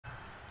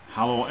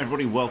Hello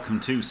everybody,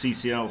 welcome to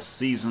CCL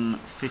Season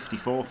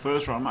 54,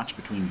 first round match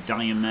between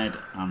Diomed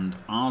and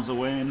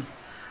Arzowane.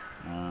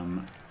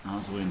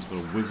 Arzowane's got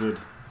a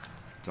wizard,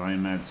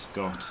 Diomed's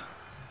got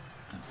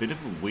a bit of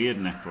a weird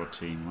Necro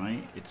team,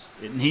 right?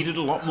 It needed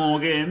a lot more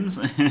games.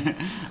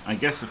 I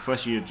guess the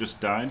fleshy had just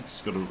died.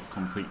 It's got a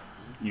complete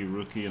new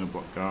rookie and a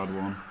block guard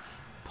one.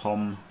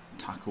 Pom,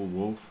 tackle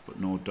wolf, but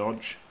no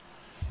dodge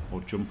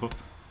or jump up,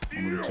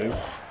 one of the two.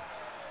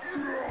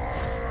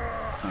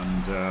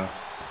 And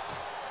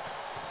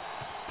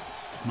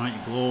mighty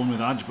blown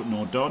with edge, but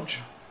no dodge.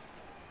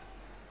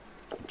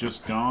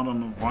 Just guard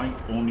on the white,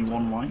 only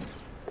one white.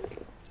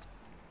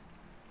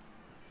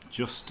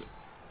 Just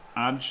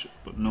edge,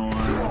 but no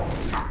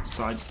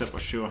sidestep or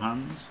sure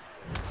hands.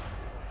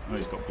 Oh,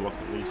 he's got block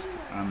at least.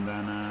 And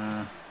then,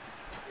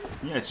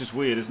 yeah, it's just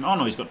weird, isn't it? Oh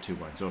no, he's got two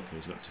whites. Okay,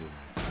 he's got two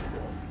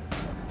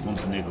whites.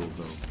 One's a niggle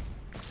though.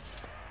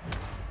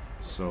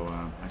 So,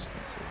 I just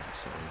can't say that,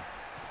 sorry.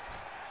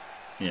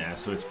 Yeah,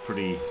 so it's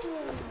pretty,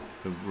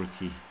 the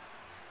rookie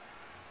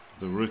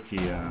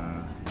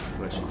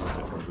flesh is a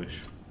bit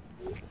rubbish.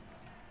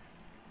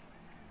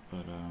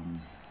 But,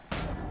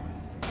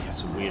 yeah,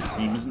 it's a weird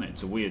team, isn't it?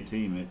 It's a weird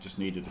team. It just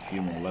needed a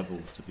few more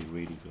levels to be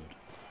really good.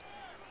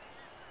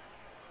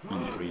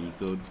 Not really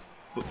good,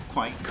 but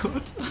quite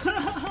good.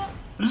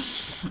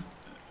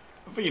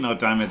 But, you know,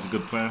 Diomed's a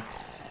good player.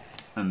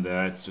 And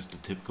it's just a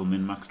typical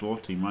min-max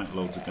dwarf team, right?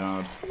 Loads of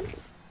guard,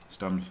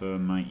 stand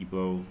firm, mighty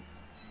blow.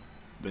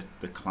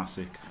 The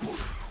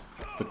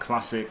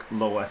classic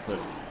low effort,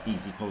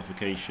 easy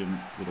qualification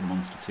with a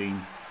monster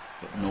team,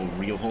 but no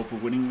real hope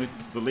of winning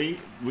the league.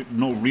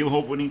 No real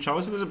hope of winning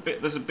Charles.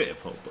 But there's a bit of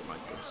hope, but like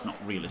it's not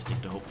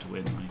realistic to hope to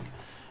win. Like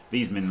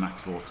these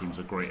min-max dwarf teams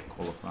are great at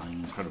qualifying,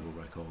 incredible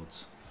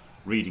records,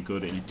 really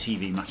good in a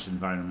TV match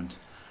environment.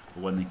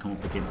 But when they come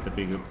up against the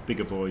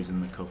bigger boys in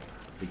the cup,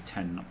 they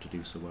tend not to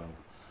do so well.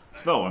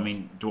 Though I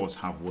mean, dwarves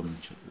have won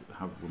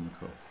the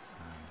cup.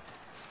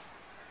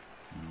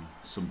 You know,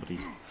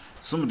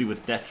 somebody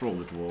with death roll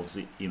the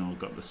dwarves, you know,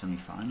 got the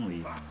semi-final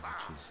even,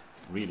 which is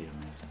really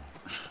amazing.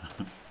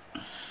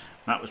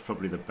 That was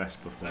probably the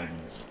best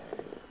performance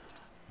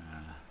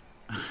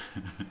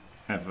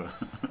ever.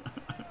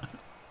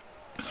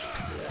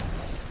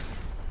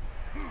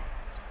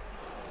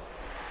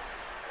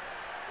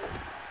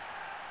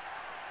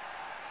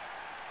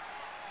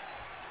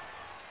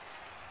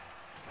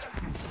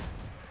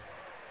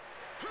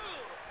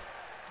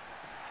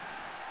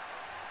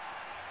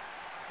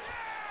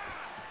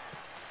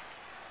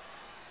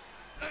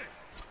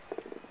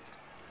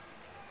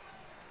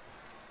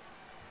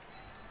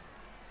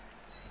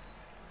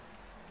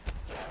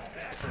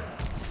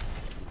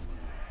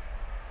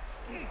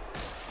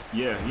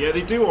 Yeah,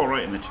 they do all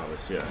right in the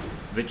chalice. Yeah,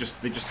 they just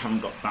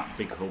haven't got that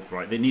big hope,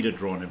 right? They need a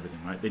draw and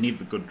everything, right? They need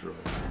the good draw,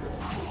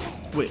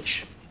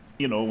 which,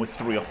 you know, with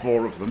 3 or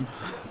 4 of them,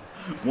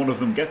 one of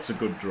them gets a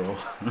good draw.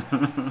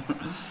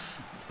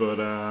 But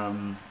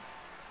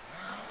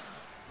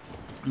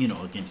you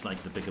know, against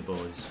like the bigger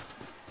boys,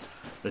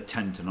 they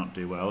tend to not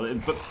do well.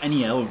 But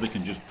any elves they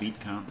can just beat,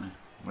 can't they?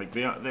 Like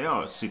they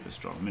are super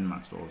strong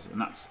min-max dwarves, and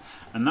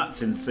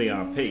that's in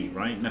CRP,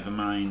 right? Never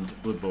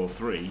mind Blood Bowl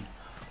 3,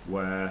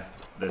 where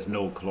there's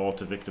no claw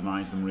to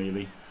victimize them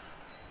really,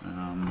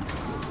 and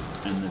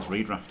there's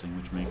redrafting,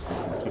 which makes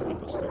them completely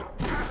busted.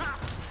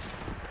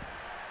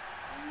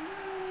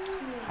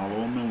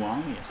 Hello,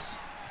 Noalius,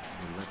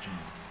 the legend.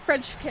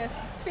 French kiss,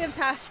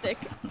 fantastic.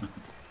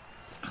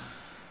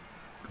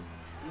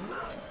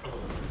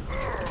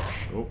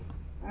 Oh,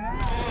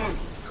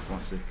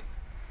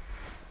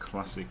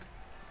 classic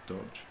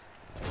dodge.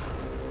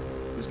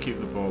 Just keep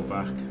the ball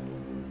back.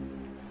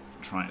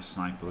 Try to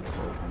snipe with a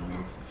claw on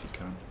wolf if you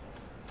can.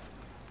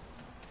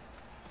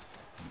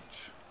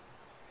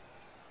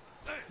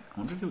 I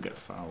wonder if he'll get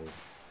fouled.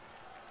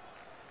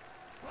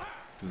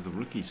 Because the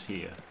rookie's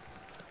here.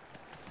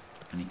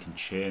 And he can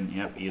chain.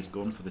 Yep, he has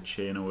gone for the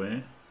chain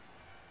away.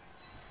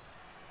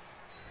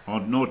 Oh,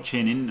 no,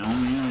 chain in. Oh,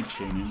 yeah,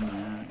 chain in.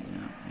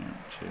 Yeah.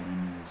 Chain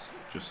in was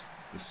just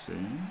the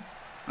same.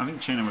 I think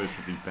chain away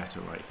would be better,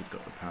 right, if he'd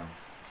got the power.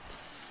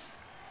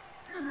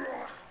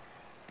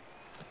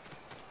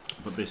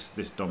 But this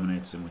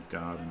dominates him with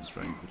guard and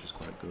strength, which is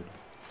quite good.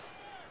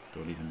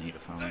 Don't even need a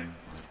foul him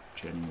by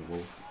chaining the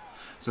wolf.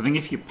 So I think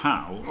if you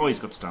pow... Oh, he's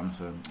got stand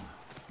firm.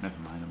 Never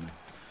mind,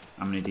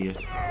 I'm an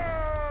idiot.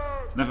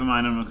 Never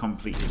mind, I'm a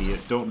complete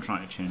idiot. Don't try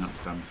to chain that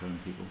stand firm,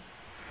 people.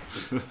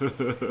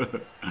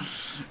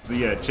 So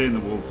yeah, chain the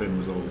wolf in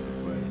was always the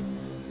play.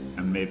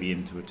 And maybe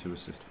into a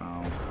 2-assist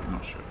foul. I'm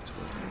not sure if it's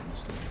working,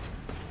 honestly.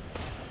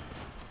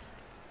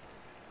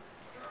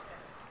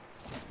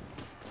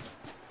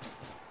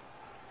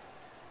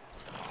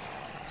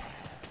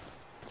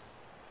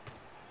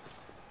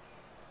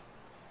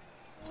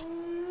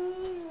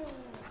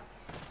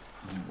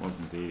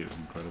 It was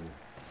incredible.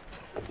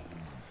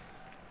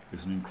 It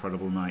was an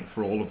incredible night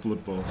for all of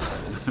Blood Bowl.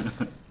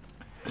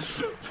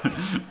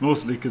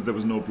 Mostly because there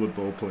was no Blood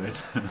Bowl played.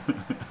 But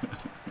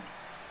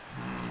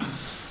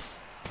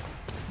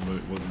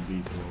it was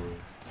indeed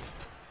glorious.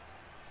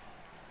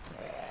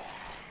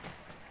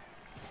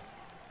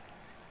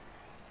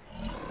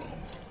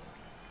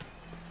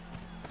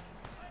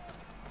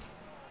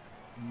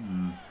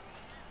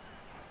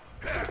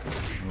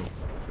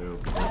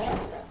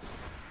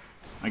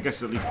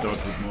 guess at least dodge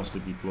would mostly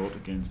be blocked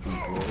against these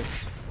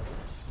dwarves.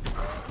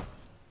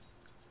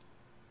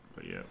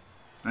 But yeah.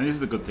 And this is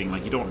the good thing,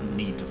 like you don't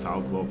need to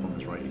foul claw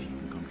opponents, right, if you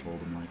can control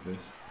them like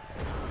this.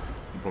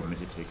 The problem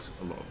is it takes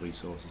a lot of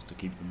resources to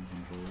keep them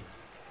controlled.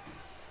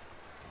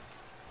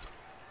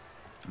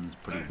 And it's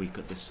pretty weak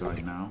at this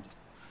side now.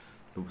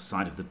 The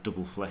side of the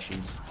double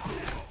fleshes.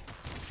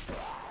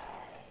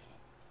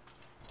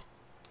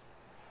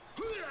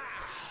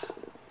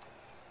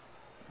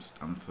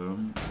 Stand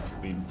firm,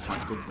 being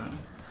quite good there.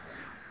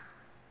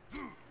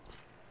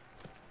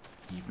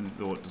 Even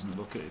though it doesn't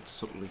look it, it's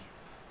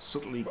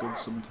subtly good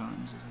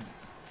sometimes, isn't it?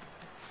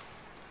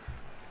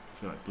 I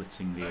feel like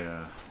blitzing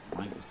the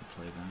right was the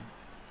play there.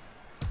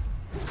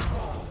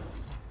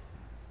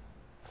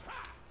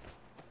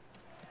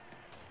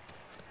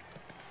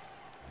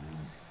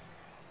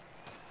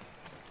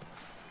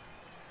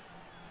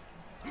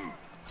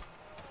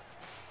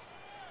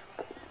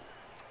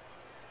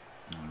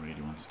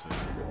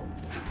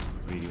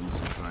 Really wants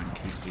to try and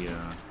keep the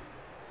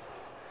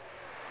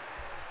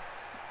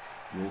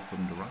wolf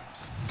under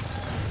wraps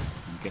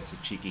and gets a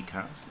cheeky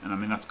cast, and I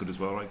mean that's good as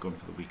well, right? Going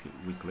for the weak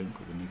link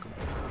with the nickel,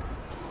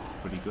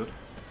 pretty good.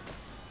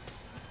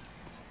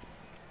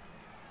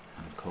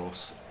 And of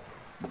course,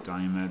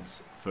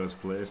 Diomed's first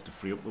place to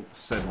free up the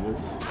said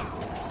wolf.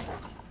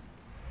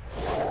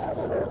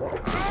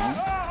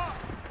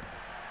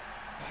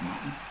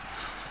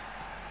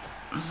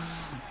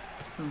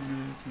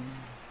 Amazing.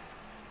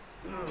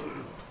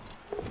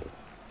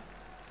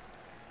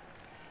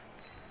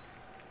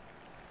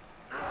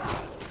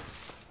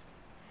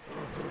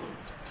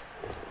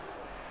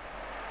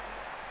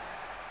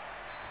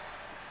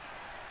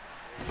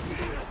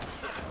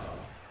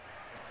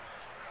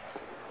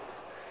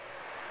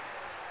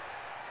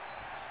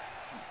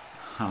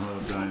 Hello,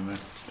 Diomed.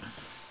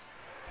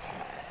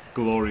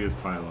 Glorious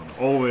pylon.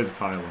 Always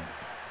pylon.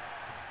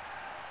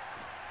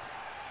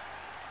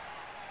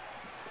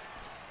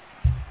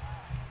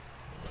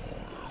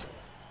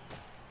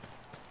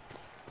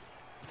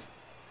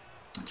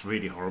 It's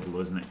really horrible,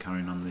 isn't it,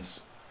 carrying on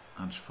this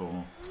Edge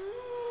 4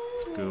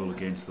 girl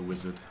against the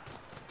wizard.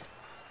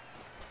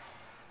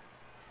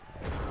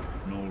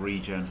 No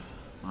regen.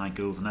 My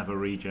girls never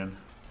regen.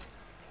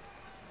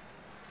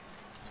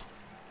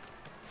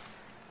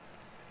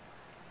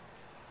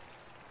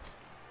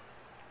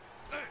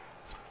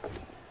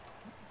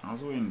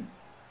 Arzowane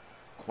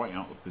quite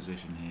out of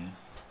position here.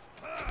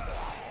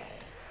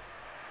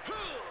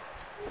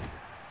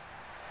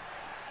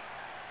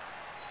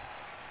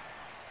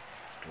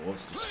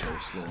 Dwarf's just so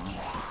slow, aren't they?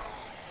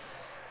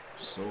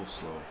 So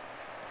slow.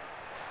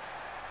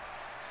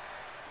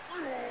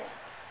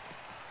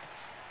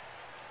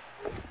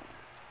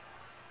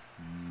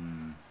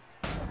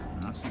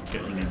 That's not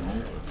getting him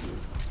over.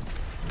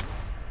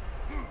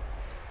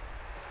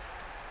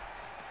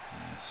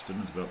 Yeah,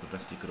 Stunner's about the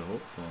best he could have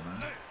hoped for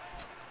there.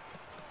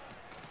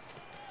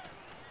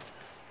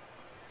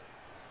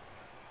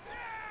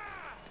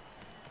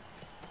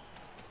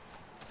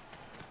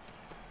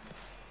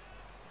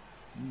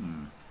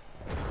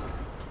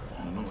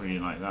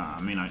 That.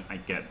 I mean, I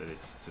get that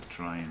it's to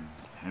try and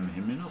hem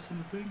him in or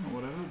something or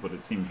whatever, but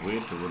it seems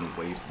weird to run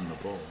away from the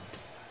ball.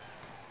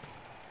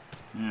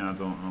 Yeah, I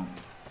don't know.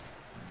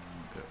 I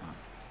don't get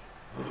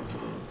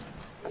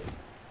that.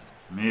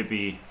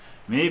 Maybe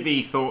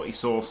he thought he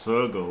saw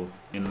Sergal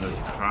in the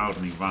crowd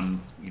and he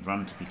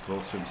ran to be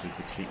close to him so he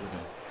could cheat with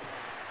him.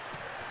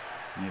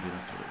 Maybe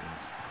that's what it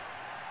was.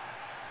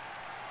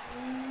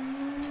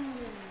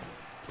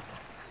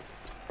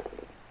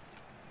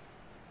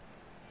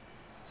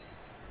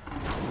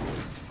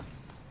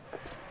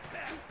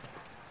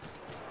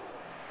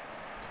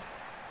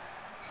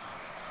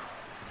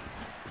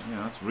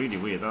 Yeah, that's really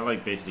weird. That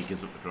like basically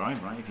gives up the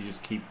drive, right? If you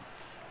just keep,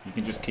 you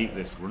can just keep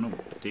this run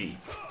up deep,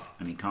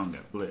 and he can't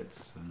get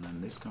blitzed, and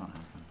then this can't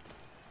happen.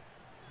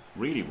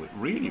 Really weird.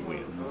 Really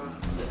weird.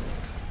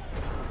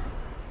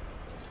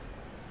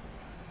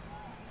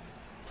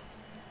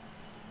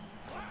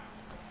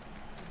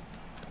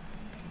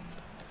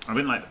 I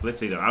didn't like the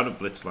blitz either. I would have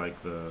blitzed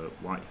like the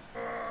white,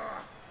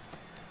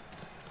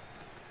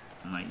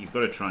 and like you've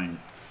got to try and,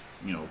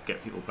 you know,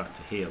 get people back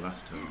to here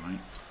last turn, right?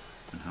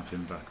 And have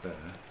him back there.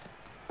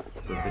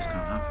 So this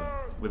can't happen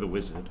with a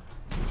wizard.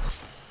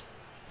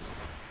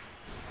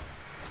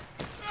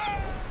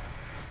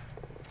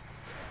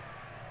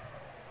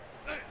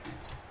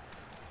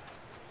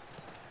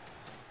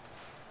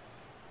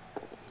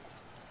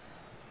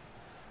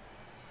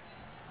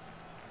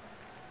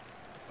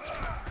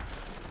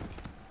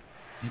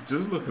 It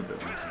does look a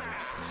bit like a wizard.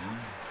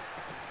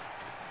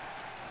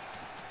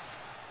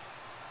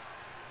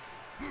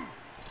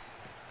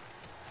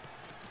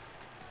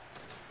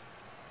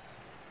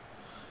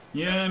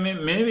 Yeah, I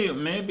mean, maybe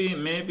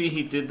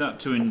he did that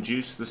to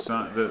induce the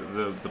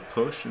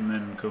push and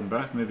then come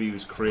back. Maybe he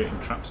was creating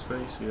trap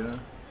space. Yeah.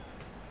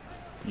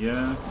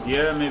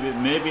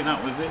 Maybe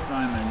that was it,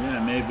 Ryan.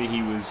 Yeah, maybe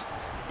he was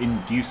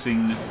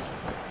inducing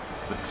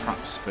the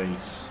trap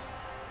space.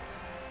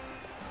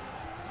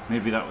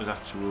 Maybe that was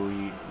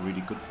actually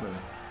really good play.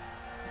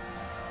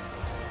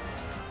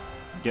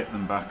 get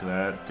them back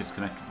there,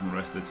 disconnected from the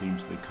rest of the team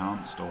so they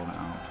can't stall it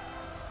out,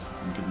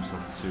 and give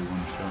himself a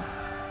 2-1 shot.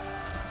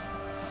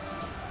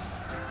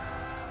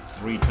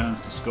 3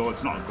 turns to score.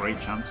 It's not a great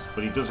chance,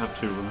 but he does have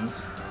 2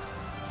 runners,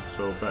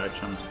 so a better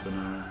chance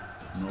than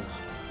most.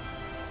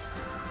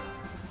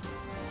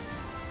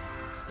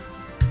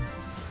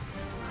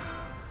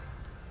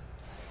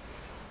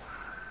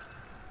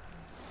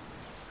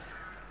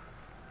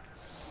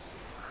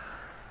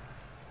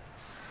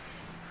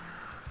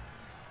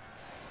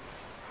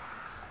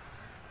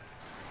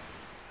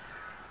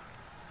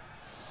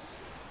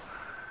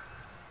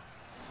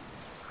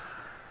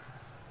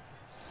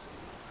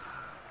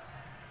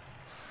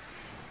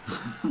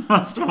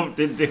 Last Dwarf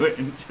did do it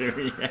in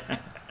 2, yeah.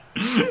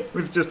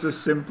 With just a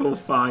simple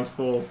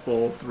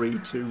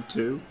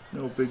 5-4-4-3-2-2.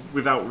 No big,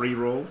 without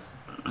re-rolls.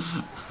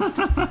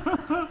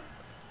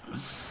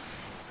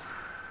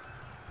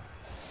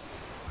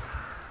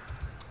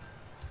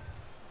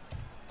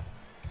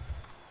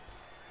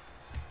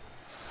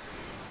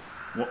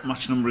 What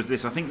match number is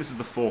this? I think this is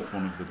the 4th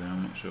one of the day,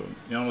 I'm not sure.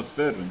 Yeah, no,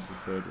 the 3rd one's the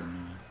 3rd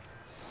one, yeah.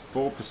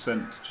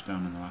 4%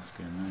 touchdown in the last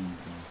game, there you go.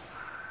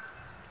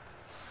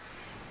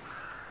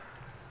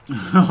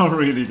 Oh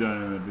really,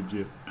 Diomed?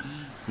 Did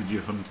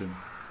you hunt him?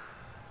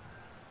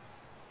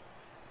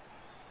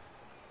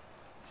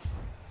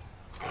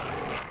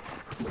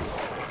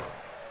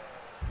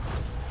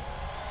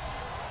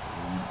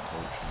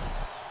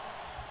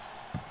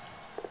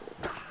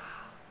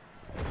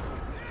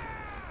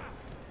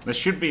 There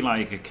should be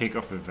like a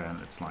kickoff event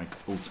that's like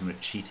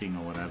ultimate cheating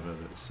or whatever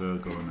that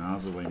Sergo and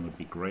Arzowane would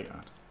be great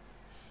at.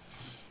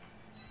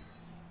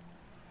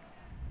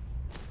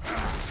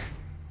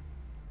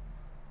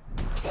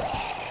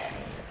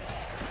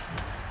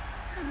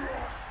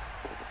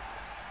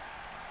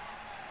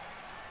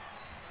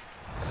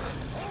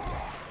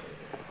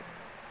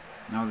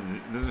 Now,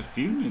 there's a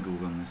few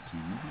niggles on this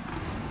team, isn't there?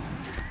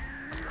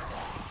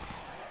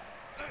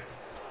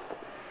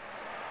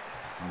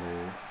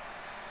 Hello.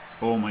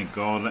 Oh my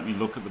god, let me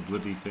look at the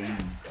bloody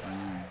things.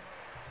 Oh.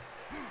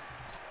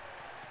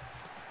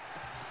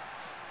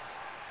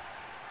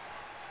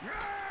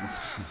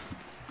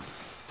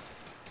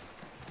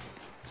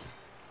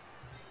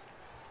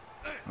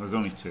 Oh, there's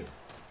only 2.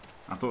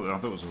 I thought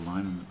it was a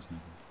lineman that was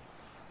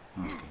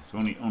niggled. Okay, so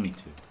only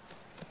 2.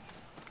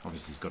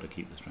 Obviously he's got to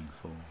keep the strength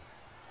 4.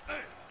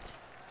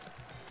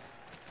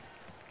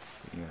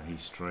 Yeah,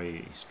 he's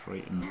straight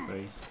in the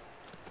face.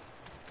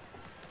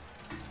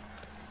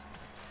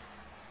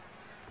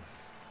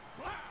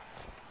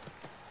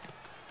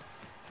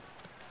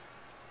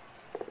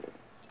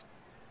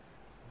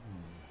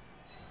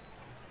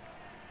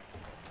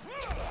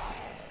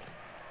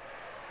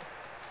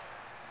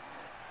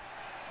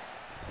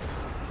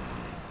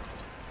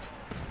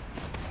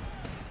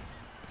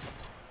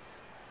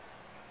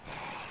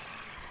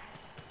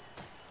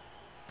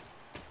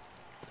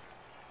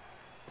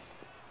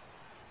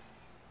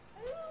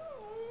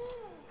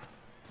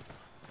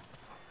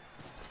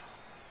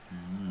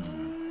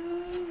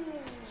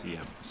 So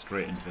yeah,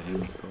 straight in for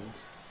him, of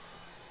course.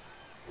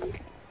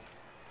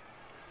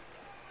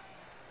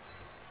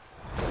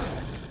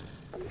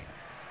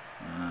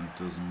 And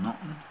does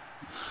nothing.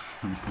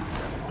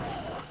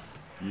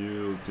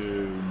 You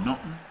do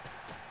nothing.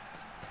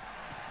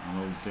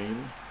 Hello,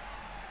 Daly.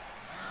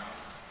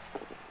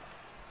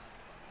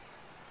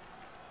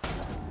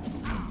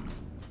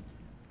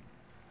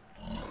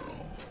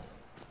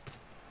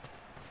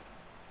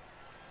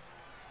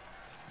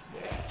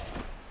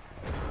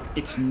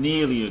 It's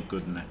nearly a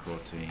good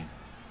Necro team.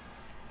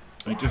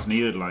 It just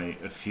needed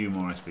like a few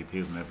more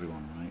SPPs than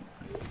everyone, right?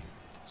 Like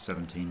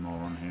 17 more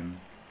on him,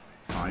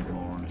 5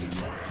 more on him,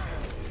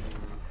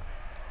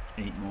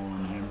 8 more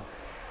on him,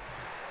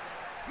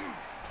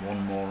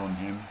 1 more on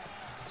him,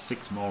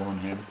 6 more on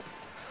him.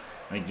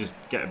 Like just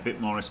get a bit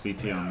more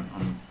SPP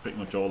on pretty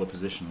much all the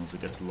positionals,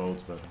 it gets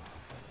loads better.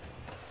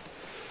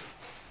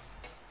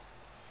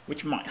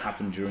 Which might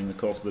happen during the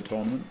course of the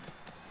tournament,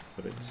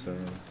 but it's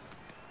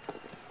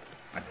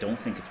I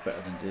don't think it's better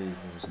than Dave,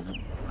 isn't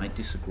it? I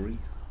disagree.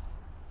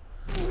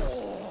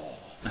 I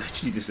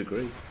actually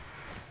disagree.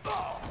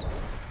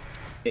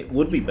 It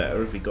would be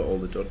better if we got all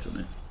the dodge on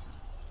it.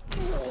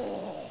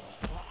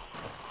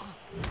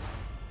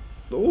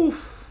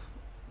 Oof!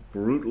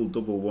 Brutal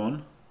double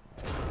 1.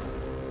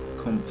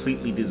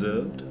 Completely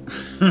deserved.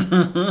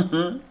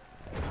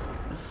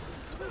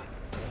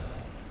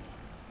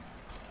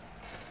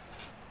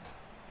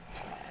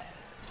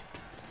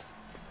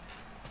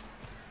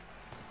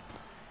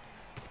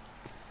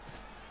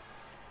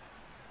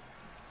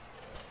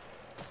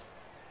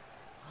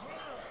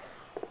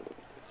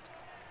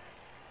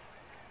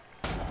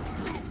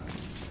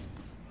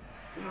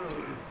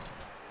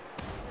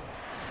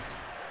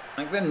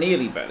 Like, they're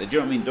nearly better, do you know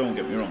what I mean? Don't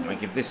get me wrong,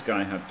 like if this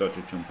guy had dodge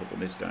or jump up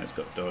and this guy's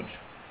got dodge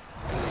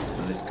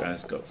and this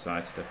guy's got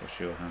sidestep or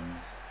sure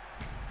hands,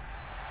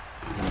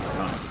 he's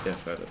starting to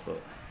get better,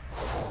 but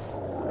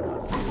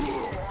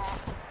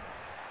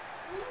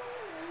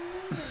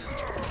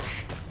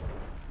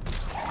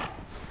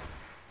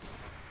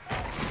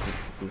is this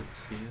the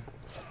blitz here?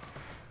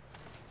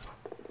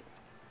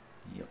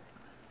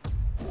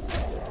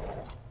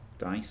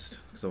 diced,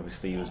 because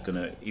obviously he was going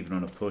to, even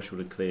on a push, would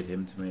have cleared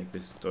him to make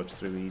this dodge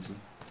through easy.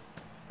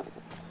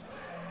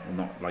 Well,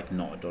 not like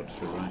not a dodge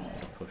through, right?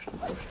 Would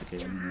have pushed the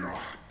game and then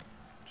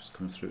just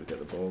comes through to get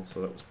the ball,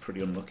 so that was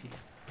pretty unlucky.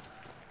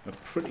 A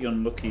pretty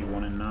unlucky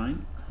 1 in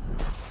 9.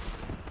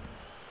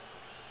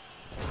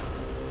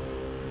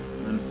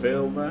 And then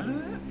fail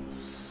there.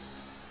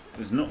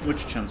 There's not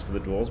much chance for the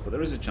Dwarves, but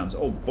there is a chance.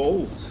 Oh,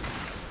 Bolt!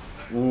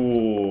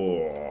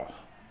 Ooh.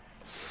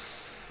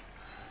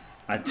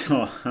 I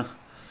don't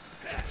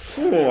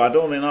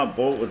think that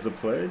Bolt was the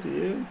play, do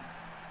you?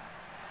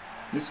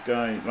 This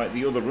guy, like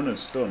the other runner's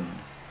stunned.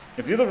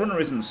 If the other runner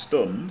isn't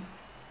stunned,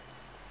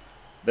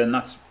 then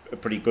that's a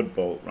pretty good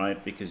Bolt,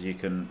 right? Because you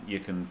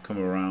can come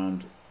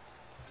around,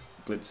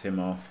 blitz him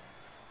off,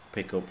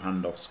 pick up,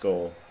 hand off,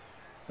 score.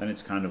 Then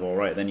it's kind of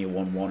alright. Then you're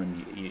 1-1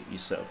 and you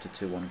set up to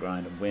 2-1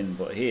 grind and win.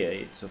 But here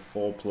it's a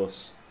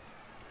 4+.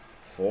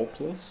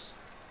 4+?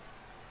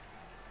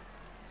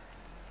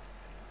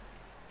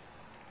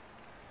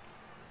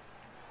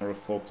 Or a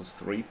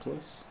 4+3+?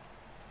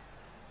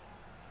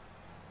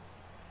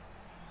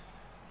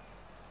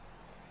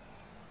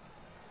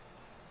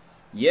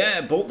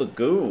 Yeah, Bolt the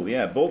Ghoul.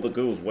 Yeah, Bolt the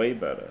Ghoul's way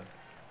better.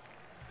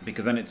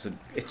 Because then it's an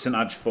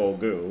edge 4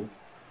 Ghoul.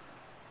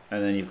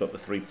 And then you've got the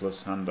 3+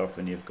 handoff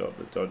and you've got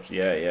the dodge.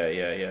 Yeah.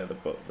 The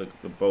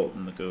Bolt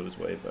and the Ghoul is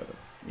way better.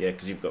 Yeah,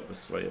 because you've got the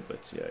Slayer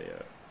Blitz.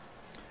 Yeah.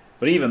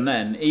 But even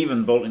then,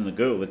 even bolting the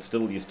Ghoul,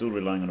 you're still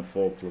relying on a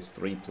 4+,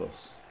 3+.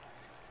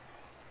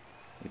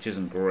 Which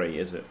isn't great,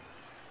 is it?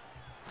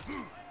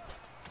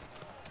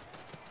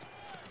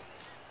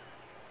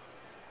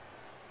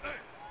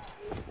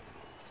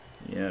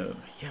 Yeah,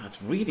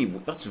 that's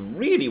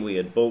really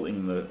weird,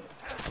 bolting the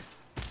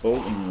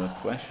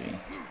fleshy.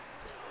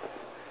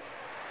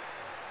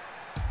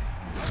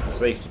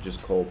 Safe to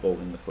just call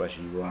bolting the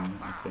fleshy wrong,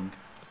 I think.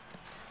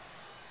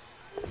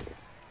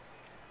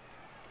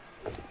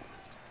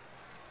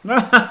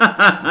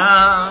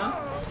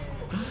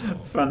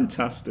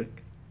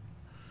 Fantastic.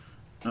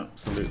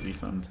 Absolutely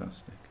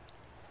fantastic.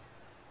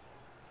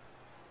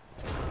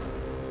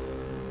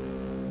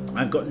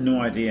 I've got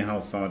no idea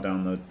how far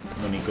down the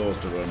money goes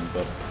to run,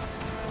 but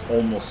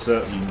almost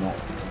certainly not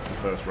the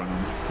first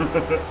round.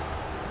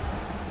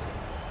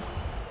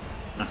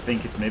 I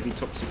think it's maybe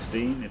top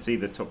 16. It's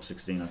either top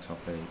 16 or top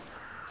 8, I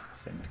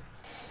think.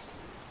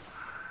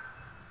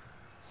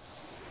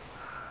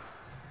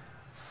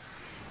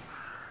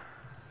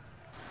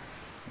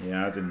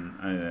 Yeah,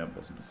 that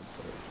wasn't a good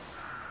ball.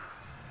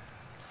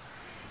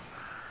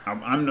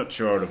 I'm not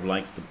sure I'd have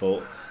liked the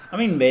ball. I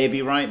mean,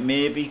 maybe, right?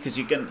 Maybe, because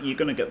you're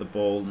gonna get the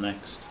ball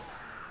next.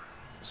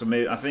 So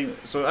maybe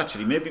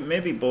actually,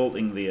 maybe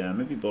bolting the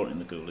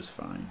Ghoul is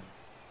fine.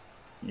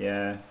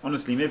 Yeah,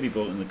 honestly, maybe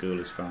bolting the Ghoul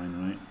is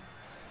fine, right?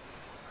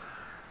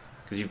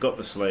 Because you've got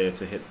the Slayer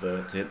to hit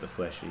the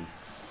fleshy,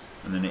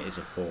 and then it is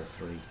a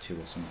 4-3-2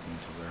 or something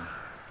to win.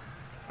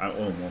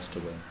 Almost to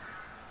win.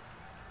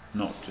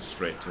 Not just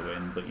straight to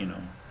win, but you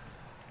know.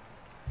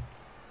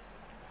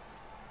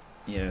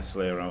 Yeah,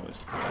 Slayer out is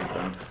pretty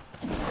bad.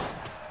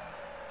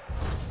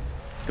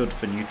 Good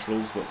for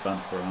neutrals, but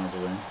bad for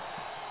Arzowane.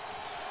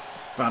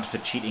 Bad for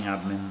cheating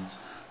admins.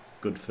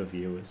 Good for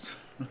viewers.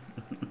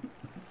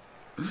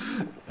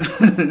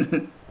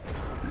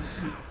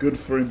 Good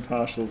for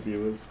impartial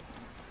viewers.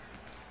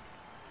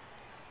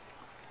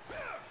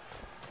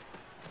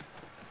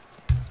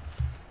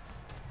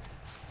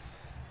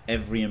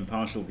 Every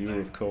impartial viewer,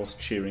 of course,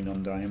 cheering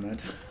on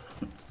Diomed.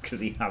 Because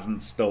he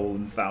hasn't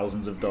stolen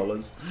thousands of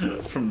dollars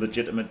from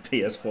legitimate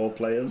PS4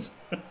 players.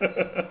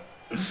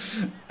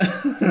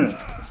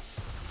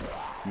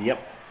 Yep.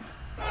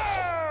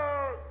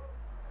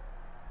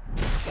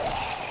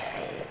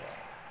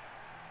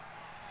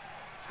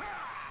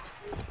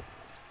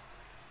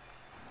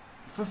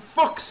 For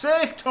fuck's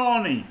sake,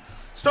 Tawny!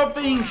 Stop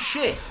being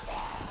shit!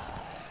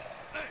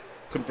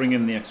 Could bring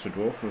in the extra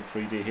dwarf for a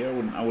 3D here.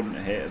 I wouldn't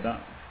have hated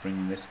that.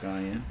 Bringing this guy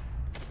in.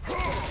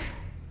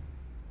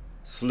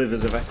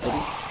 Slivers of equity.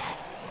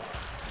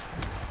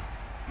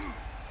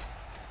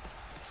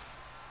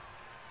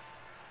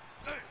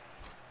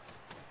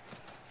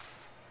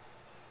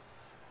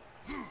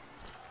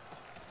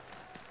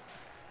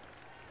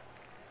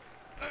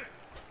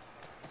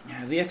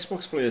 Yeah, the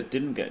Xbox players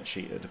didn't get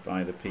cheated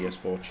by the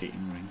PS4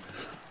 cheating ring.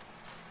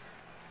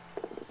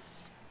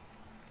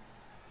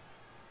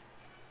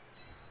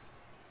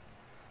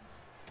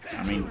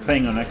 I mean,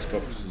 playing on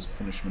Xbox was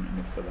punishment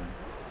enough for them.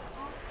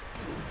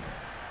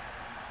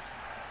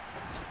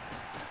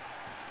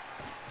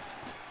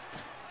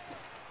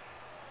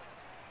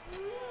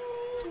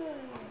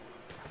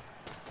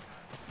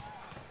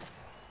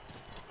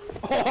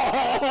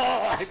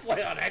 Oh, I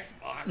play on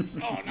Xbox.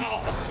 Oh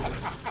no.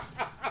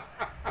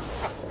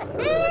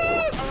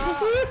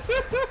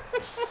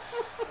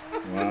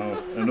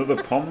 Wow, another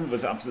POM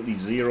with absolutely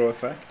zero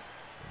effect.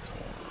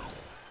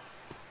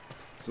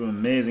 Some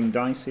amazing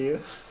dice here.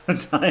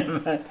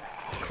 Diomed.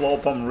 Claw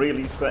POM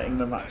really setting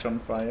the match on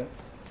fire.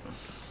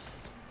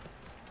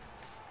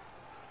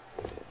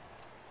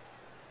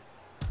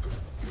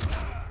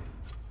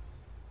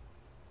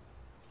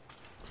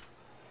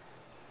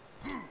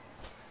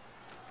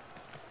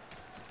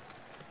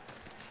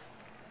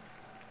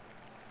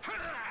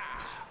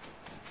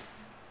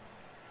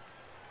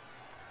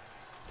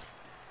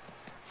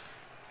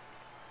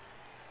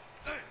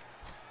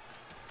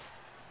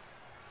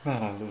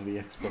 Man, I love the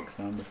Xbox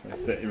sound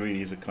effect. It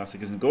really is a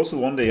classic, isn't it? Goes for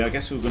the 1D. I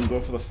guess we're going to go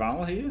for the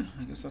foul here.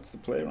 I guess that's the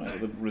play, right?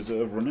 The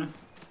reserve runner.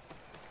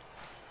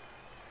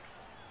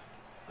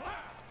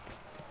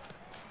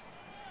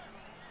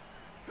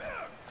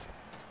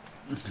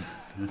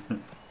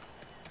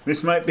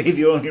 This might be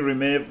the only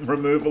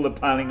removal the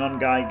piling on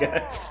guy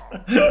gets.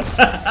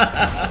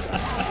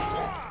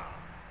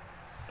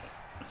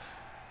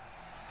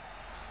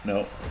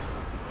 No.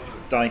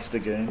 Diced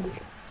again.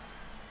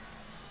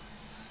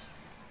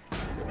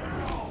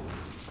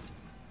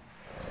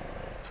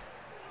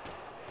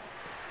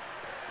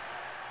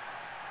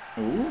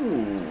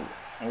 Ooh.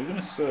 Are we going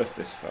to surf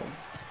this fella?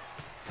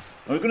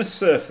 Are we going to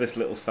surf this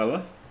little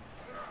fella?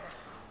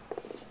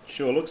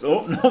 Sure looks...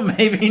 Oh, no,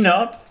 maybe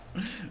not.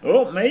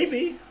 Oh,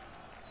 maybe.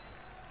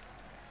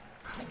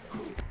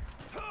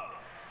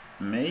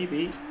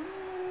 Maybe.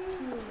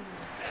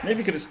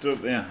 Maybe could have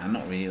stood... Yeah,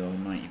 not really though.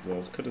 Mighty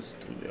Blows. Could have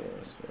stood the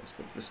LOS first,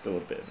 but there's still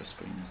a bit of a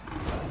screen, isn't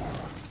there?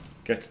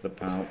 Gets the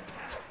pout.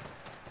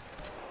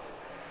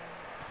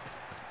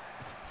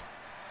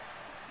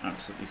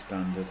 Absolutely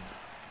standard.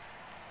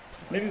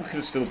 Maybe we could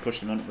have still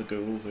pushed him onto the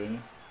ghouls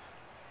here.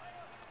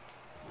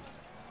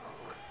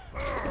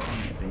 Might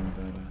have been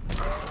better.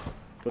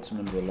 Puts him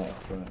under a lot of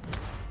threat.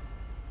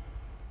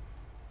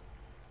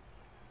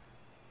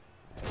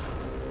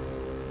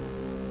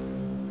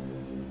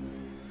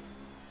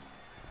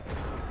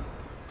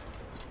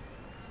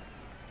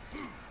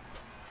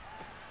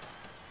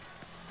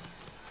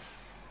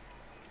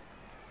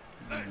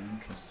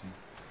 Interesting.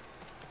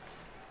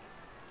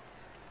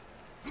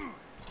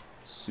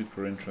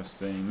 Super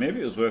interesting.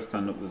 Maybe it was worth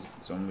standing up with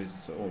zombies.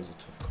 It's always a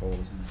tough call,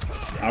 isn't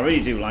it? I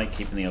really do like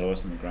keeping the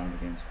LOS on the ground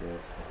against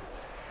dwarves.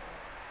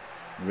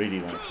 Really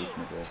like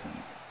keeping the LOS on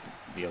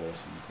the ground.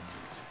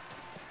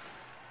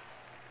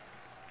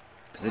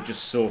 Because they're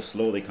just so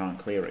slow they can't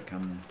clear it,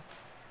 can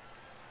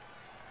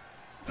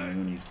they?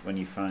 And when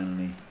you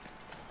finally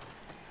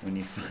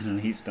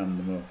stand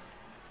them up,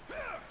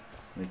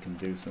 they can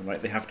do so.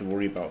 Like, they have to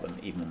worry about them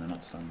even when they're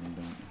not standing, don't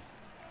they?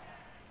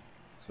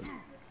 So,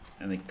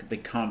 and they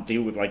can't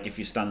deal with, like, if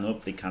you stand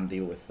up, they can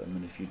deal with them,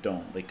 and if you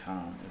don't, they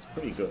can't. It's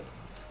pretty good.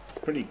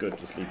 Pretty good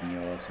just leaving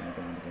the LS on the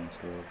ground against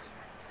dwarves.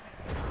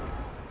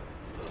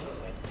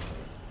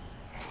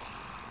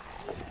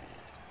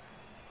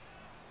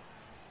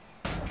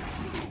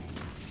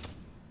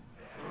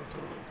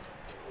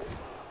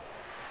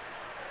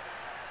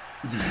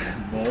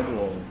 More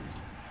dwarves.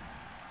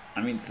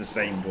 I mean, it's the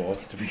same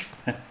dwarves, to be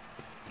fair.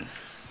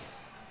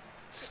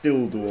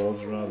 Still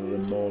dwarves rather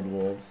than more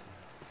dwarves.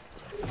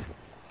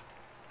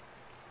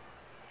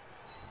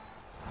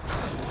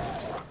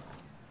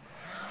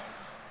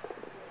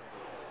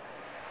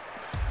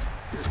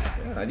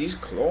 Yeah, these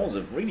claws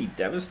have really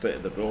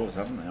devastated the dwarves,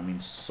 haven't they? I mean,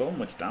 so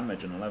much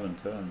damage in 11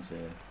 turns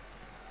here.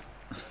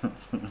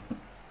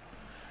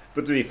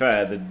 But to be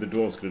fair, the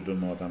dwarves could have done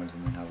more damage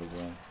than they have as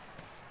well.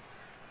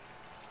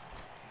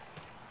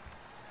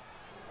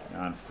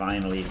 And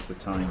finally, it's the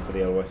time for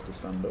the LOS to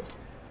stand up.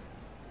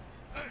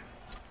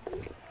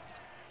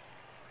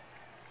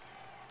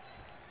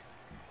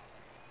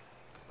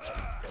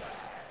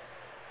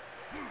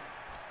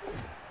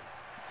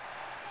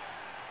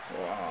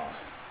 Wow.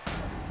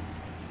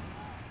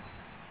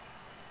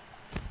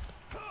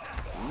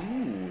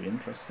 Ooh,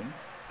 interesting.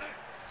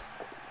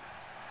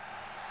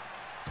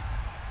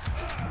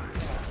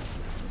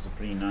 That was a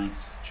pretty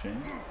nice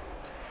chain.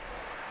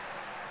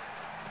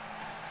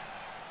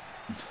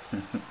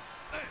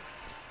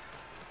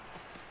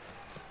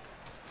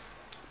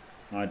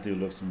 I do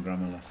love some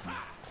grammar lessons.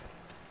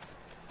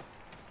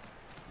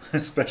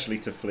 Especially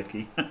to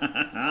Flicky.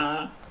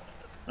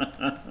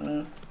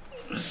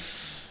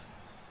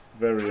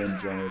 Very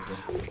enjoyable.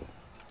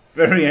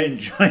 Very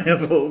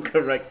enjoyable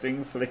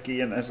correcting Flicky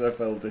in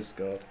SFL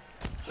Discord.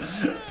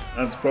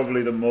 That's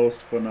probably the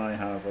most fun I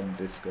have on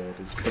Discord,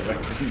 is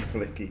correcting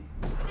Flicky.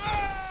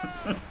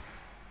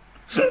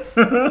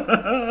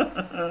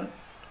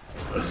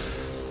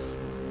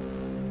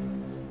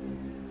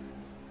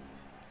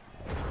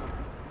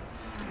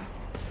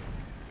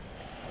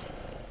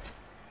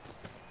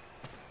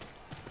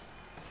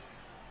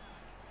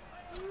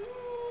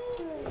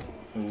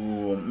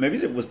 Ooh, maybe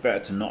it was better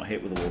to not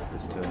hit with the wolf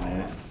this turn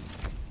here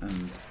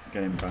and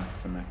get him back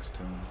for next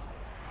turn.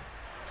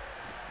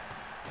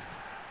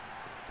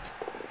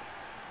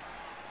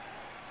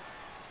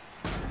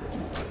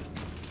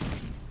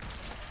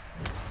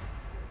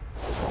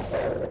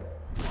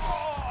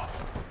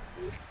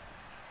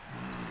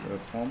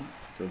 Pom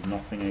does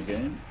nothing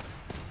again.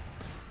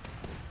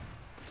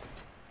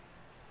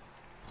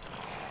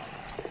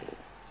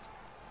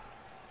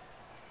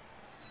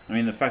 I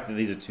mean, the fact that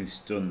these are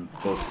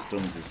both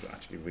stuns is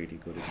actually really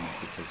good, isn't it?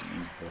 Because it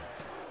means the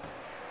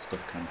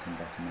stuff can come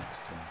back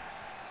next turn.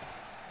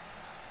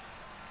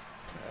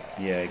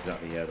 Yeah,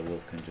 exactly, yeah, the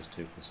wolf can just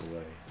 2+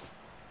 away,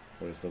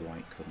 whereas the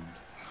white couldn't.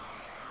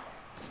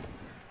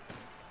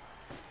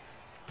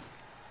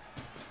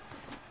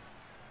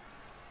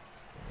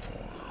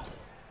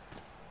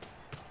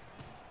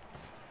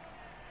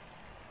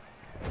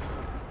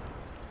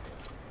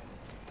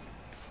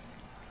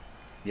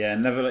 Yeah,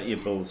 never let your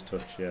bulls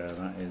touch. Yeah,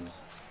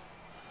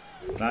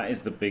 that is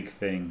the big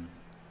thing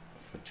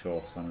for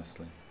Chorfs,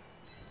 honestly.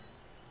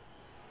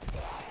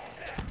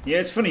 Yeah,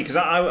 it's funny because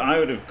I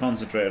would have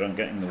concentrated on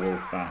getting the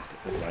wolf back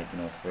as like, you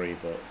know, free,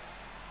 but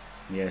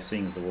yeah,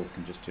 seeing as the wolf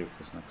can just 2+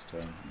 next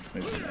turn, it's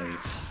maybe an 8.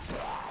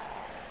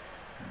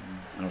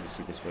 And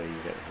obviously this way you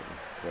get hit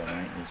with Claw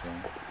 90 as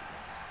well.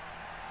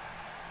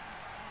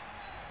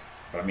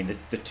 But I mean,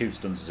 the 2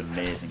 stuns is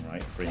amazing,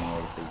 right? Freeing all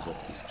of these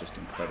up is just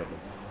incredible.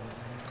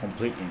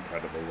 Completely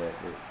incredible.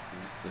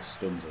 The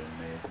stuns are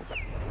amazing.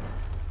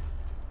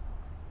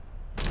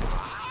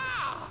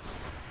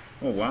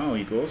 Oh wow,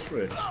 he goes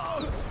for it.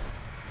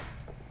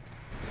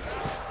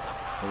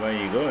 Well,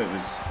 there you go. It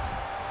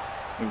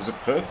was a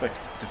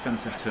perfect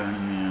defensive turn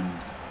in the end.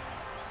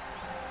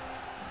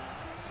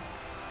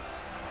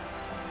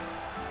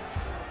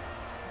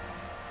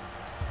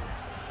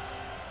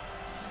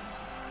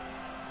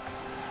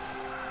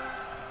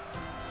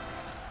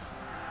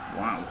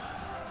 Wow.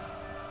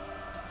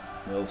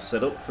 Well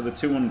set up for the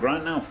 2-1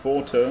 grind now.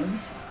 4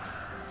 turns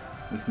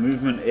with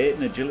movement 8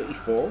 and agility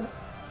 4.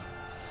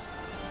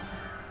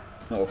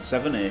 Well,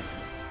 7, 8.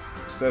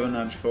 7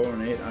 edge 4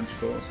 and 8 edge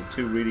 4, so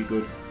 2 really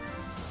good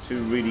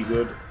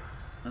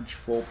edge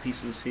 4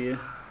 pieces here.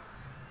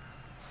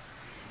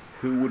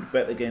 Who would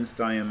bet against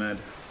Diomed?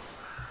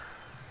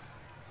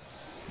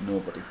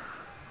 Nobody.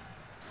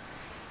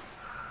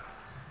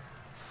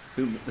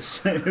 Who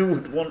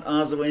would want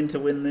Arzowane to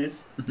win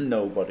this?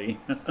 Nobody.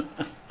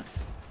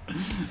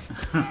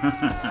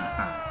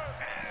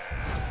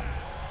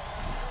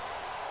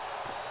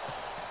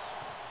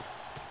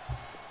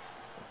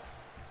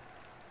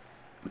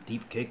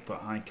 Deep kick,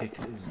 but high kick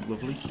is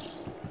lovely.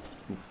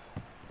 Oof.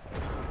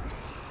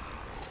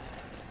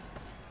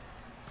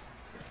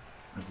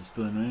 Is it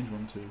still in range?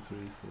 1, 2, 3, 4,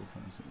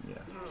 5, 6.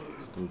 Yeah,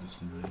 still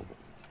just in range.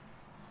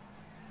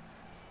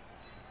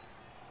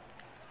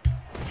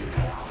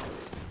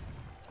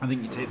 I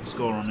think you take the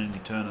score on any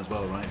turn as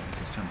well, right?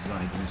 Because chances are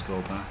he doesn't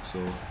score back, so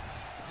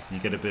you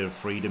get a bit of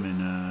freedom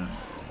in.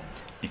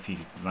 If you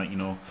like, you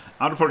know,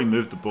 I'd have probably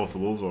moved both the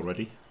wolves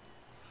already.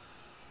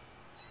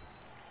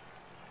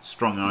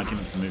 Strong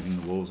argument for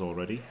moving the wolves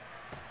already,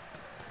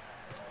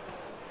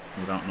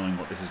 without knowing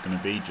what this is going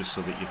to be, just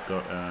so that you've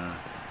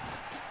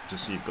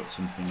got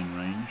something in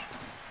range.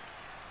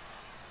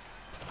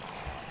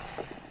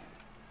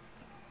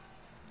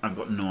 I've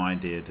got no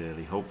idea,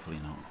 Daily. Hopefully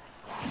not.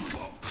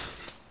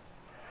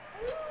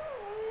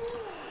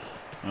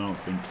 I don't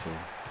think so.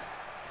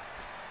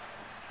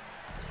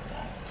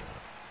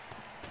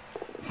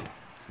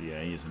 So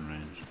yeah, he is in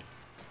range.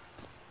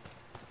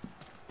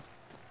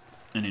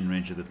 And in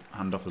range of the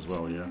handoff as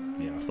well, yeah.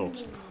 Yeah, I thought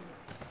so.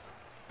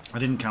 I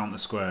didn't count the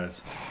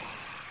squares,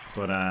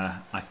 but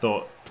I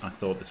thought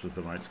this was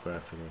the right square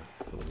for the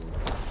wolf.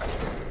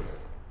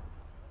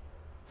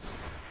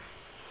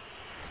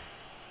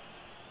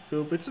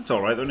 Cool, but it's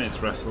alright though, isn't it?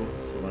 It's wrestle,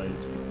 so like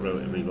it's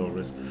relatively low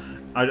risk.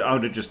 I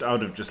would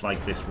have just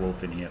liked this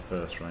wolf in here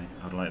first, right?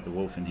 I'd like the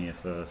wolf in here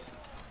first,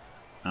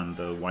 and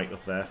the white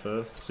up there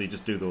first. So you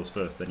just do those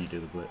first, then you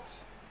do the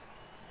blitz.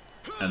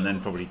 And then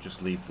probably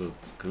just leave the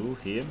ghoul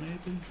here,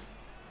 maybe?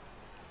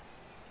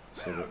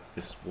 So that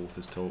this wolf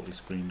is totally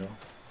screened off.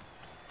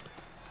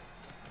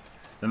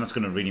 Then that's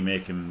going to really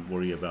make him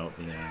worry about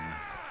the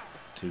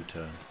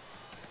 2-turn.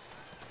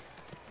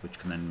 Which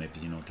can then maybe,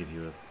 you know, give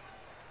you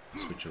a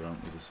switch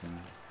around with the side.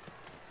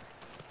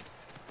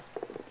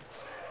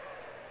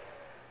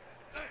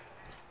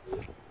 Or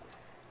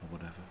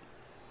whatever.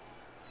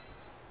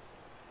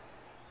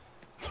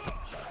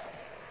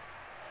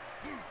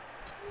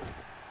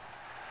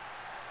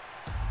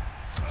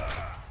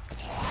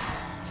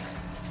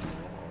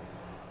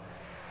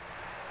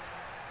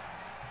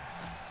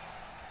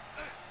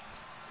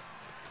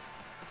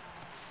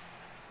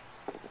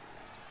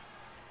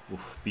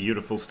 Oof,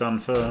 beautiful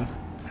stand firm.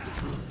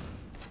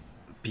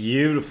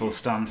 Beautiful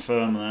stand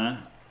firm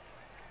there.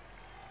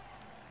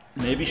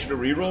 Maybe should have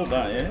re-rolled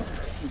that, yeah?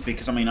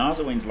 Because, I mean,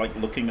 Arzowane's like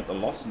looking at the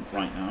loss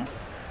right now.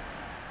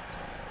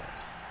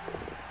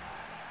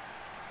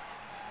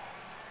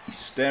 He's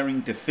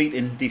staring defeat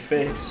in the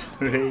face.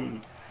 Do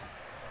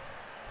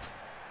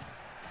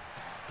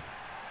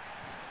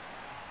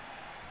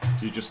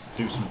you just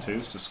do some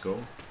 2s to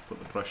score? Put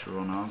the pressure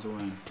on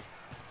Arzowane?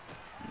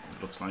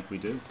 It looks like we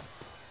do.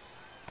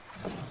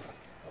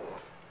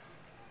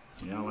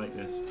 Yeah, I like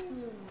this.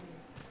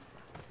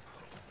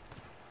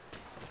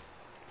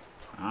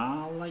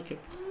 I like it.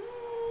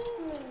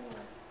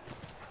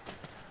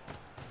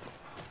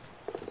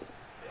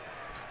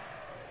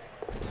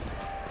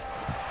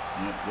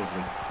 Yep,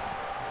 lovely.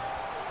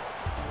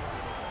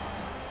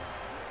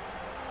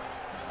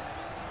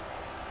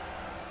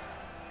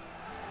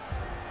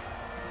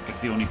 I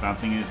guess the only bad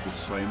thing is the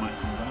sway might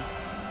come back.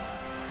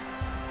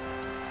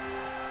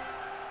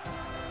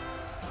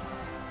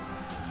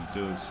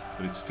 Does,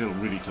 but it's still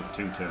really tough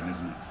 2-turn,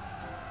 isn't it?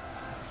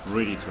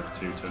 Really tough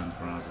 2-turn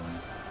for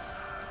Arzowane.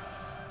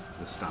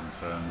 The stand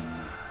firm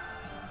and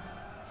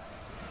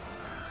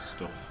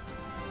stuff.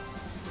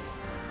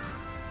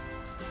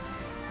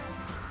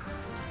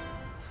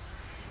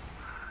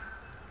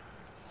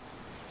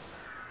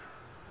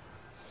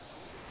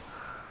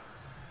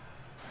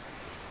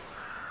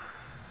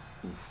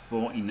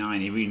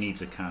 49. He really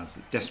needs a Kaz.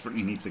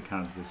 Desperately needs a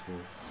Kaz, this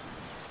wolf.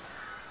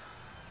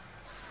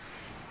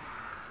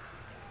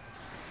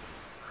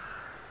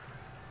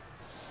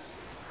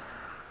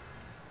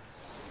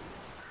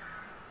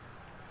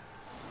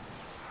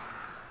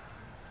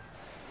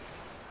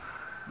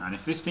 And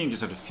if this team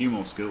just had a few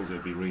more skills, it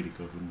would be really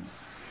good, wouldn't it?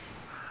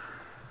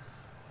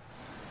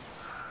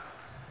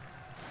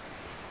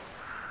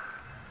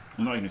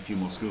 Well, not even a few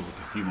more skills, but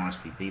a few more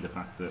SPP. The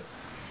fact that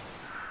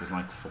there's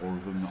like 4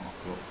 of them that are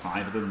close,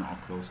 5 of them that are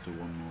close to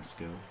 1 more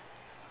skill.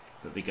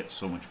 That they get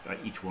so much,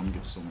 each one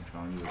gives so much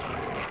value as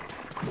well.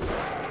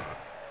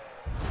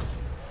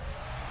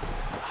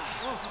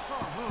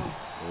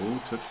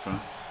 Oh,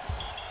 touchpad.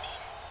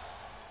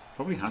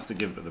 Probably has to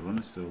give it to the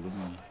runner still, doesn't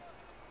he?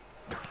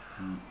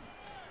 Hmm.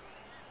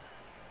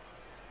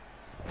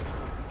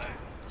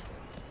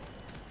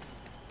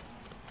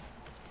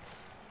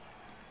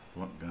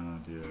 Block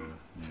guard,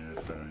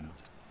 yeah, fair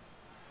enough.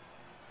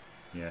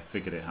 Yeah,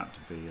 figured it had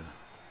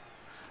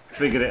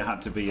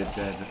to be a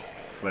dead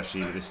flesh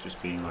eater, this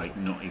just being like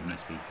not even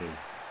SPP.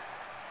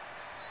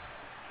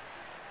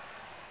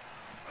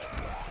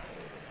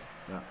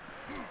 That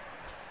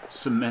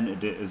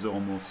cemented it as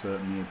almost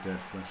certainly a dead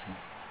fleshy.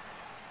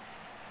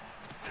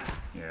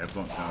 Yeah,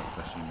 block guard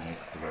fleshy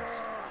makes the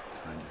rest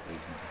kind of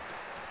reasonable.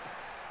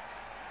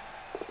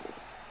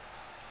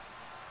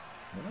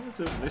 Well,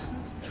 this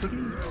is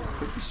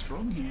pretty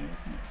strong here,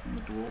 isn't it, from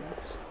the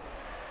Dwarves?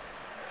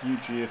 A few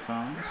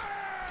GFIs.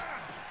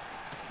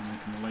 And they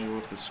can layer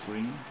up the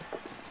screen.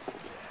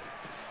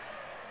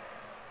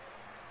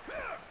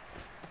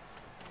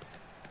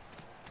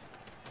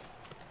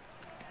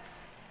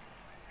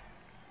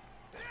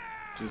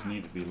 Just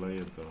need to be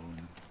layered though,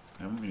 and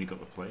I haven't really got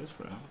the players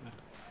for it, have they?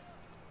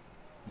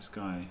 This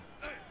guy,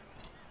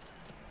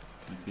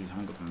 he's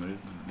hung up the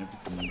movement and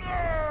everything. I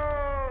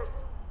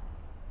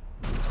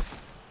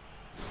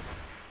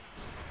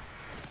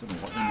don't know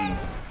what they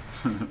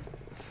need.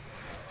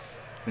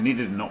 They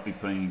needed to not be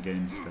playing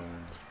against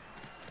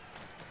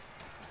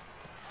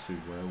 2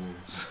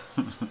 werewolves.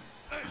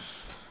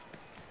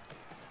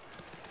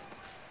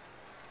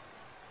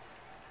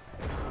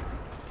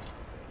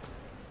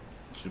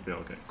 Should be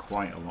able to get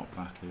quite a lot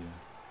back here.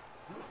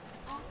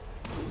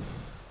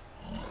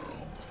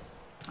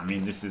 I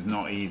mean, this is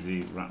not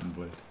easy, Rat and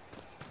Blade.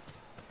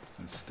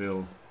 There's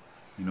still,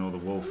 you know, the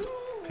wolf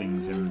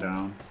pings him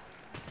down,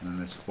 and then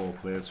there's 4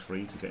 players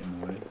free to get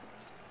in the way.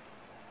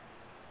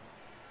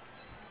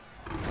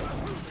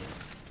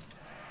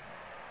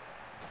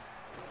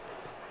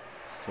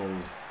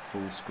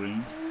 Full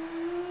screen.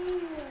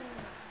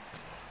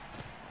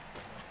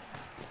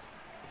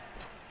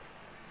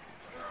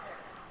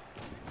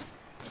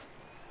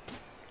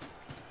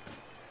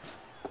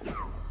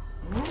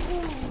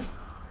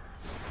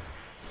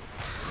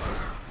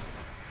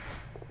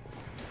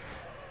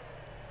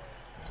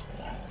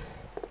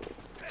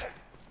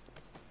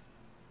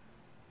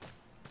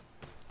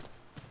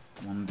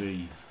 One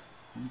D's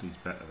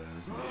better there,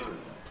 isn't it?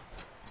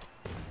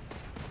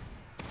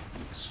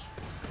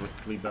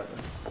 Strictly better.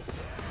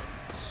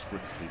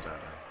 Strictly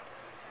better.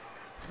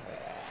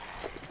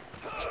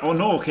 Oh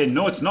no, okay,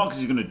 no it's not because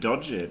he's going to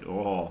dodge it.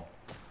 Oh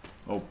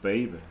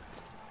baby.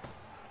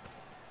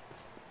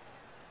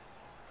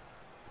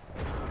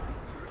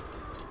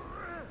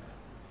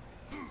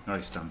 Oh,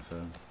 he stand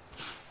firm.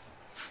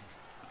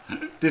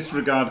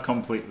 Disregard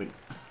completely.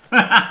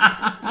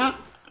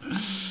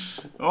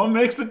 Oh,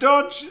 makes the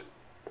dodge.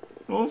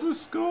 Rolls a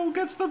skull,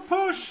 gets the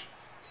push.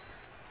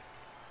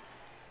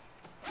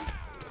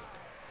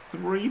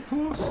 3+.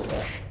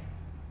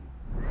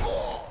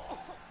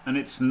 And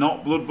it's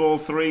not Blood Bowl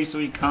 3, so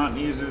he can't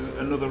use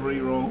another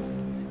reroll.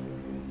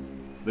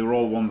 They were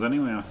all 1s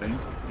anyway, I think.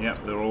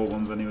 Yep, they're all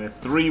 1s anyway.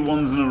 3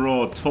 1s in a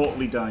row,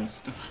 totally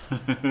diced.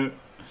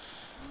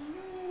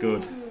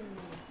 Good.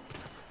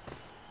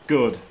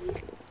 Good.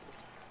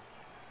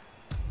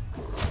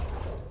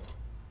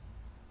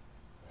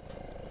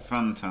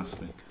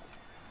 Fantastic.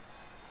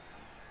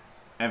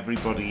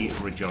 Everybody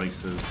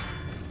rejoices.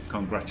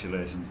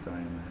 Congratulations,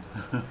 Diomed.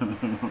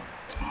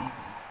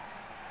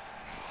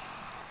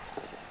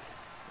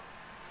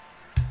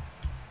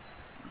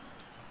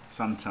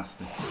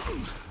 Fantastic.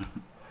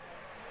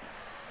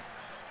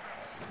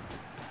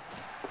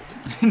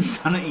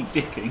 Insanity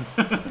dicking.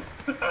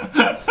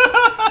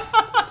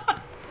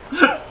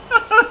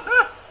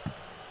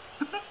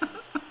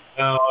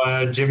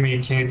 Now,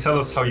 Jimmy, can you tell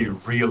us how you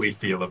really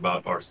feel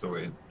about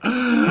Arzowane?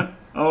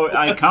 Oh,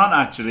 I can't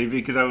actually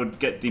because I would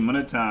get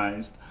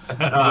demonetized.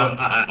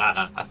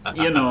 But,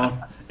 you know,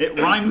 it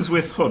rhymes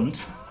with hunt.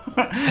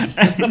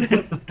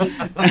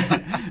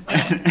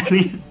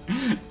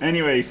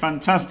 Anyway,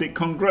 fantastic.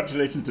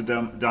 Congratulations to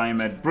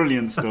Diomed.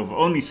 Brilliant stuff.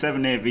 Only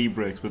 7 AV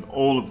breaks with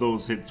all of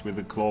those hits with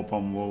the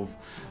Clawpom Wolf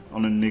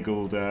on a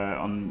niggled,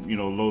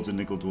 loads of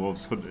niggled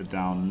dwarves hunted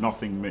down.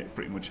 Nothing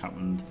pretty much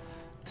happened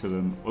to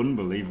them.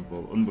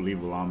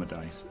 Unbelievable armor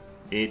dice.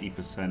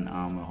 80%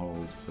 armor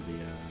hold for the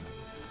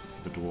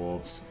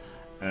dwarves.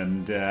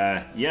 And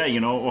yeah, you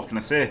know, what can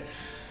I say?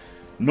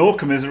 No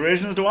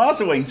commiserations to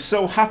Arzowane.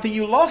 So happy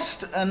you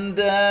lost, and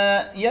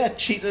yeah,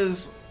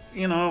 cheaters,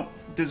 you know,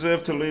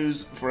 deserve to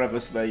lose forever.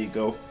 So there you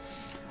go.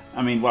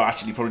 I mean, well,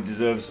 actually, he probably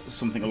deserves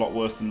something a lot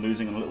worse than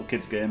losing in a little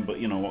kid's game. But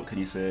you know, what can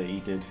you say? He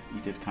did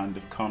kind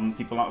of con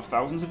people out of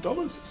thousands of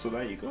dollars. So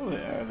there you go.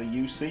 The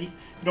UC. If you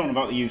don't know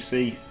about the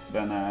UC,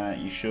 then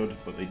you should.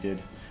 But they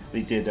did.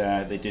 They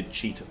did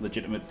cheat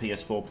legitimate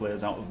PS4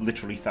 players out of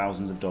literally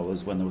thousands of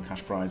dollars when there were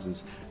cash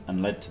prizes,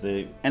 and led to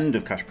the end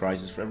of cash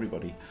prizes for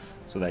everybody.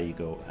 So there you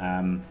go.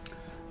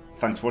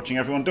 Thanks for watching,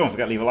 everyone. Don't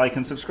forget to leave a like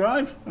and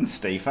subscribe, and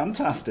stay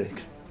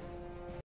fantastic.